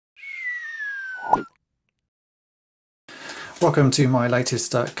Welcome to my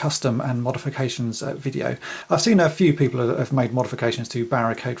latest custom and modifications video. I've seen a few people have made modifications to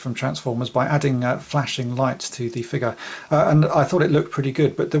Barricade from Transformers by adding flashing lights to the figure, and I thought it looked pretty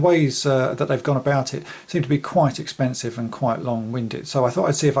good, but the ways that they've gone about it seem to be quite expensive and quite long-winded. So I thought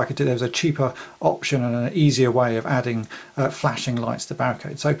I'd see if I could do, there was a cheaper option and an easier way of adding flashing lights to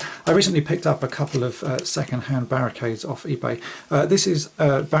Barricade. So I recently picked up a couple of second-hand Barricades off eBay. This is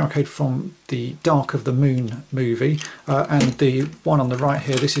Barricade from the Dark of the Moon movie, and the one on the right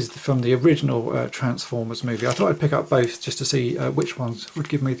here, this is from the original Transformers movie. I thought I'd pick up both just to see which ones would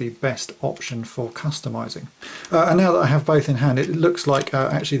give me the best option for customizing. And now that I have both in hand, it looks like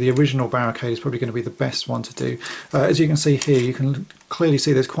actually the original Barricade is probably going to be the best one to do. As you can see here, you can clearly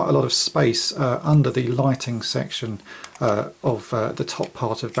see there's quite a lot of space under the lighting section of the top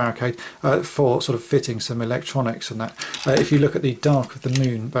part of Barricade for sort of fitting some electronics and that. If you look at the Dark of the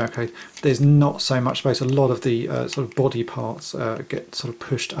Moon Barricade, there's not so much space. A lot of the sort of body parts get sort of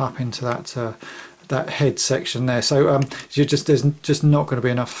pushed up into that head section there, so there's just not going to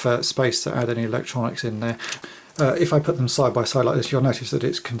be enough space to add any electronics in there. If I put them side by side like this, you'll notice that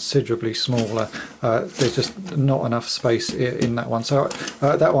it's considerably smaller. There's just not enough space in that one. So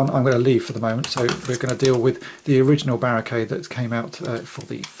that one I'm going to leave for the moment. So we're going to deal with the original Barricade that came out for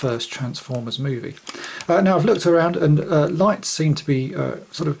the first Transformers movie. Now I've looked around, and lights seem to be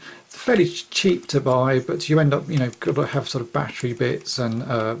sort of fairly cheap to buy, but you end up, got to have sort of battery bits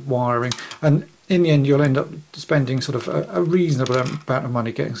and wiring, and in the end you'll end up spending sort of a reasonable amount of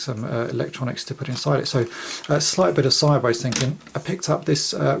money getting some electronics to put inside it. So a slight bit of sideways thinking, I picked up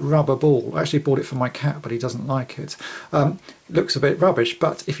this rubber ball. I actually bought it for my cat, but he doesn't like it. It looks a bit rubbish,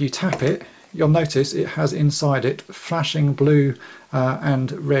 but if you tap it, you'll notice it has inside it flashing blue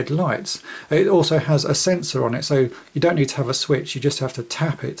and red lights. It also has a sensor on it, so you don't need to have a switch, you just have to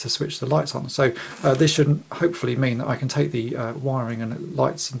tap it to switch the lights on. So this should hopefully mean that I can take the wiring and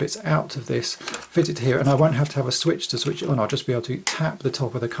lights and bits out of this, fit it here, and I won't have to have a switch to switch it on. I'll just be able to tap the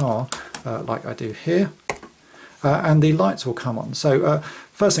top of the car like I do here, and the lights will come on. So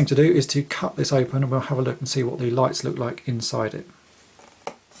first thing to do is to cut this open, and we'll have a look and see what the lights look like inside it.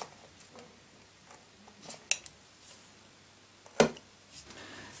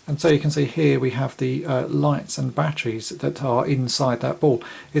 And so you can see here we have the lights and batteries that are inside that ball.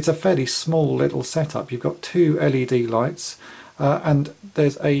 It's a fairly small little setup. You've got two LED lights and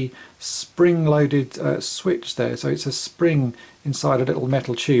there's a spring-loaded switch there. So it's a spring inside a little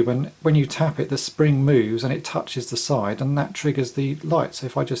metal tube, and when you tap it, the spring moves and it touches the side, and that triggers the light. So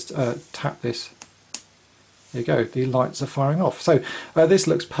if I just tap this, there you go, the lights are firing off. So this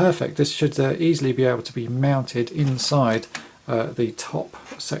looks perfect. This should easily be able to be mounted inside the top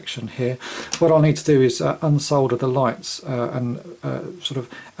section here. What I'll need to do is unsolder the lights and sort of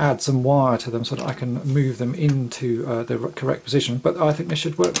add some wire to them so that I can move them into the correct position, but I think this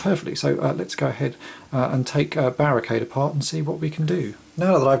should work perfectly. So let's go ahead and take Barricade apart and see what we can do.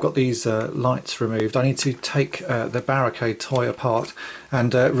 Now that I've got these lights removed, I need to take the Barricade toy apart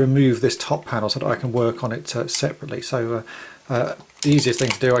and remove this top panel so that I can work on it separately. So the easiest thing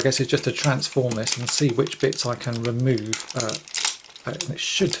to do, I guess, is just to transform this and see which bits I can remove. And it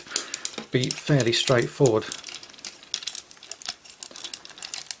should be fairly straightforward.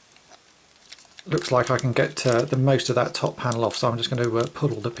 Looks like I can get the most of that top panel off, so I'm just going to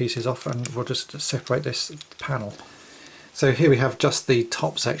pull all the pieces off and we'll just separate this panel. So here we have just the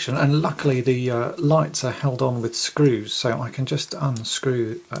top section, and luckily the lights are held on with screws, so I can just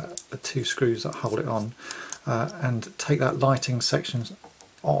unscrew the two screws that hold it on and take that lighting section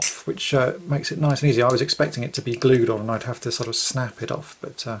off, which makes it nice and easy. I was expecting it to be glued on and I'd have to sort of snap it off,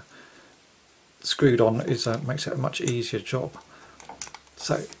 but screwed on is makes it a much easier job.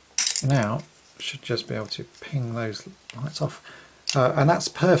 So now I should just be able to ping those lights off. And that's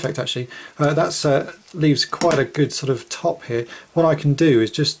perfect actually. That's leaves quite a good sort of top here. What I can do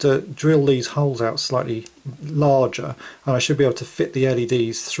is just drill these holes out slightly larger, and I should be able to fit the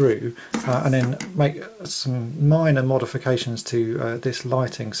LEDs through and then make some minor modifications to this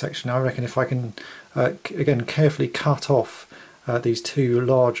lighting section. I reckon if I can again carefully cut off these two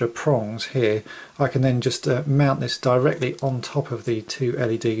larger prongs here, I can then just mount this directly on top of the two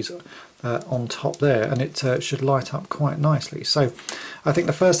LEDs on top there, and it should light up quite nicely. So I think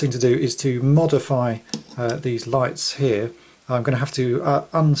the first thing to do is to modify these lights here. I'm going to have to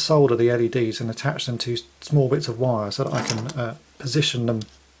unsolder the LEDs and attach them to small bits of wire so that I can position them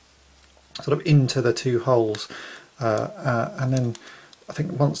sort of into the two holes, and then I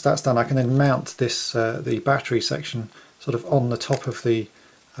think once that's done I can then mount this the battery section sort of on the top of the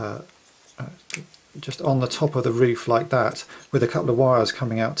just on the top of the roof like that, with a couple of wires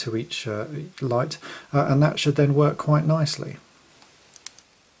coming out to each light, and that should then work quite nicely.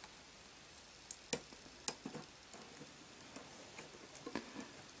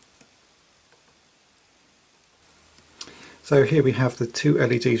 So here we have the two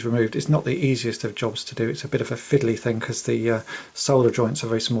LEDs removed. It's not the easiest of jobs to do. It's a bit of a fiddly thing because the solder joints are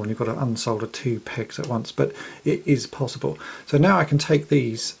very small and you've got to unsolder two pegs at once, but it is possible. So now I can take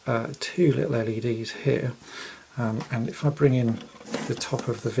these two little LEDs here, and if I bring in the top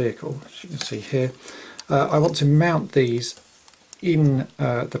of the vehicle, as you can see here, I want to mount these in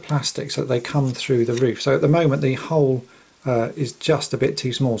the plastic so that they come through the roof. So at the moment the hole is just a bit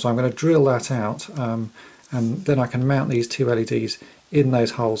too small, so I'm going to drill that out, and then I can mount these two LEDs in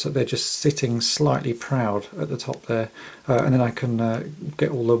those holes so they're just sitting slightly proud at the top there, and then I can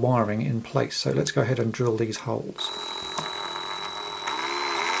get all the wiring in place. So let's go ahead and drill these holes.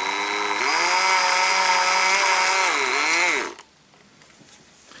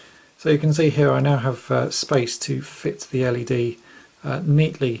 So you can see here I now have space to fit the LED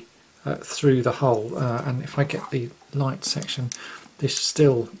neatly through the hole, and if I get the light section, this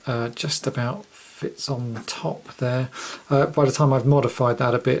still just about fits on the top there. By the time I've modified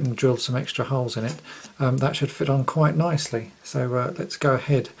that a bit and drilled some extra holes in it, that should fit on quite nicely. So let's go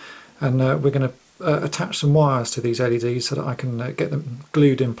ahead and we're going to attach some wires to these LEDs so that I can get them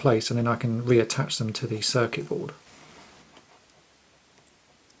glued in place, and then I can reattach them to the circuit board.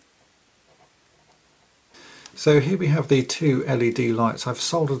 So here we have the two LED lights. I've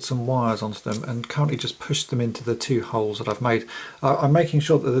soldered some wires onto them and currently just pushed them into the two holes that I've made. I'm making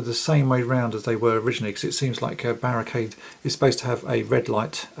sure that they're the same way round as they were originally, because it seems like a Barricade is supposed to have a red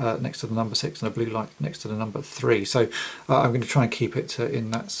light next to the number 6 and a blue light next to the number 3. So I'm going to try and keep it in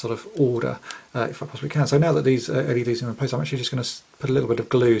that sort of order if I possibly can. So now that these LEDs are in place, I'm actually just going to put a little bit of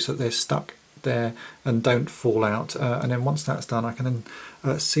glue so that they're stuck there and don't fall out. And then once that's done, I can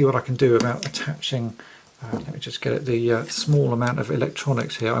then see what I can do about attaching. Let me just get at the small amount of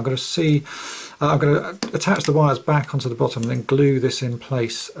electronics here. I'm going to attach the wires back onto the bottom and then glue this in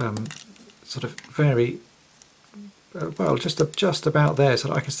place, sort of very well, just about there, so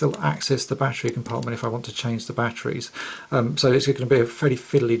that I can still access the battery compartment if I want to change the batteries. So it's going to be a fairly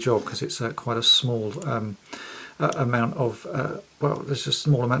fiddly job because it's quite a small amount of well, there's a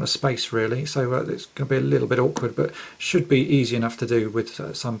small amount of space really. So it's going to be a little bit awkward, but should be easy enough to do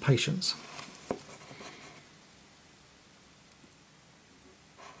with some patience.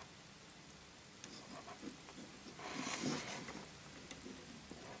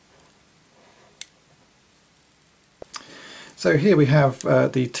 So here we have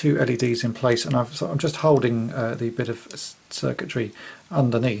the two LEDs in place, and I'm just holding the bit of circuitry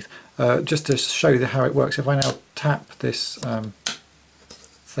underneath just to show you how it works. If I now tap this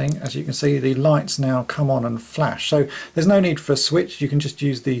thing, as you can see, the lights now come on and flash. So there's no need for a switch. You can just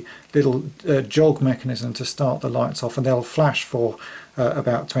use the little jog mechanism to start the lights off, and they'll flash for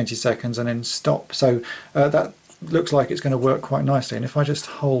about 20 seconds and then stop. So that looks like it's going to work quite nicely. And if I just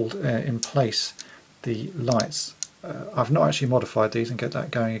hold in place the lights, I've not actually modified these, and get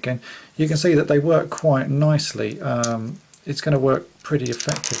that going again, you can see that they work quite nicely. It's going to work pretty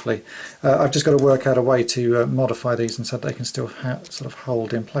effectively. I've just got to work out a way to modify these and so that they can still sort of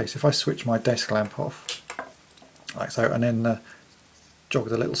hold in place. If I switch my desk lamp off like so, and then jog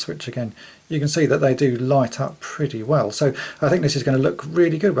the little switch again, you can see that they do light up pretty well. So I think this is going to look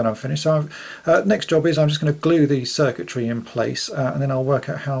really good when I'm finished. So next job is I'm just going to glue the circuitry in place, and then I'll work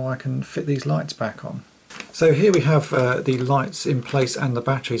out how I can fit these lights back on. So here we have the lights in place and the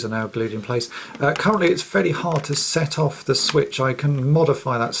batteries are now glued in place. Currently it's fairly hard to set off the switch. I can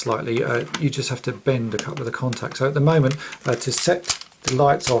modify that slightly. You just have to bend a couple of the contacts. So at the moment, to set the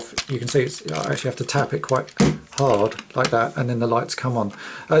lights off, you can see I actually have to tap it quite hard like that, and then the lights come on.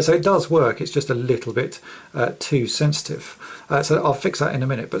 So it does work, it's just a little bit too sensitive. So I'll fix that in a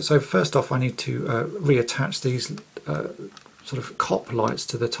minute. But so first off I need to reattach these sort of cop lights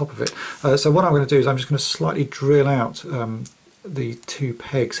to the top of it. So what I'm going to do is I'm just going to slightly drill out the two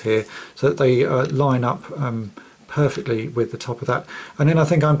pegs here so that they line up perfectly with the top of that, and then I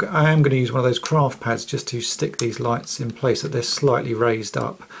think I am going to use one of those craft pads just to stick these lights in place, that they're slightly raised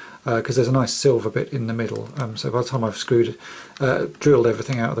up, because there's a nice silver bit in the middle. So by the time I've drilled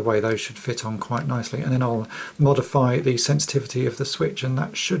everything out of the way, those should fit on quite nicely, and then I'll modify the sensitivity of the switch and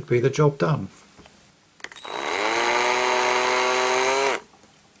that should be the job done.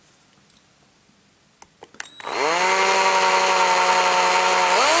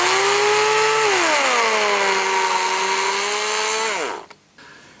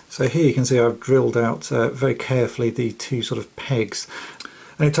 So here you can see I've drilled out very carefully the two sort of pegs.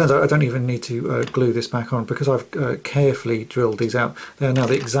 And it turns out I don't even need to glue this back on, because I've carefully drilled these out. They're now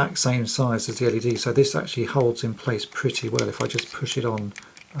the exact same size as the LED, so this actually holds in place pretty well if I just push it on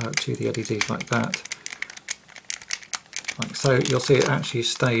to the LEDs like that. Like so, you'll see it actually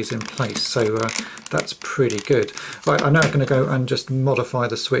stays in place, so that's pretty good. Right, I'm now going to go and just modify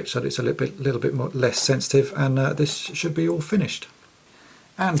the switch so that it's a little bit more, less sensitive, and this should be all finished.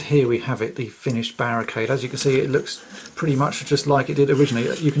 And here we have it, the finished Barricade. As you can see, it looks pretty much just like it did originally.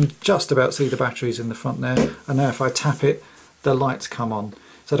 You can just about see the batteries in the front there, and now if I tap it, the lights come on.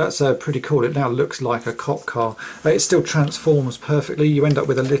 So that's pretty cool. It now looks like a cop car. It still transforms perfectly. You end up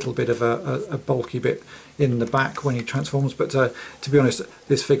with a little bit of a bulky bit in the back when he transforms, but to be honest,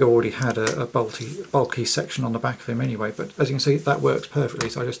 this figure already had a bulky section on the back of him anyway. But as you can see, that works perfectly.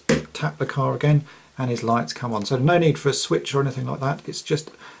 So I just tap the car again, and his lights come on. So no need for a switch or anything like that. It's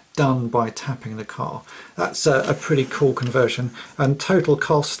just done by tapping the car. That's a pretty cool conversion, and total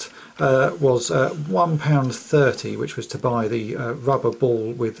cost was £1.30, which was to buy the rubber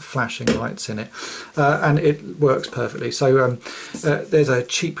ball with flashing lights in it, and it works perfectly. So there's a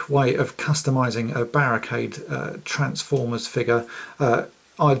cheap way of customizing a Barricade Transformers figure.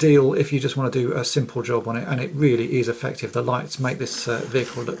 Ideal if you just want to do a simple job on it, and it really is effective. The lights make this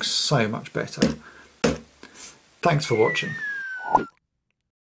vehicle look so much better. Thanks for watching.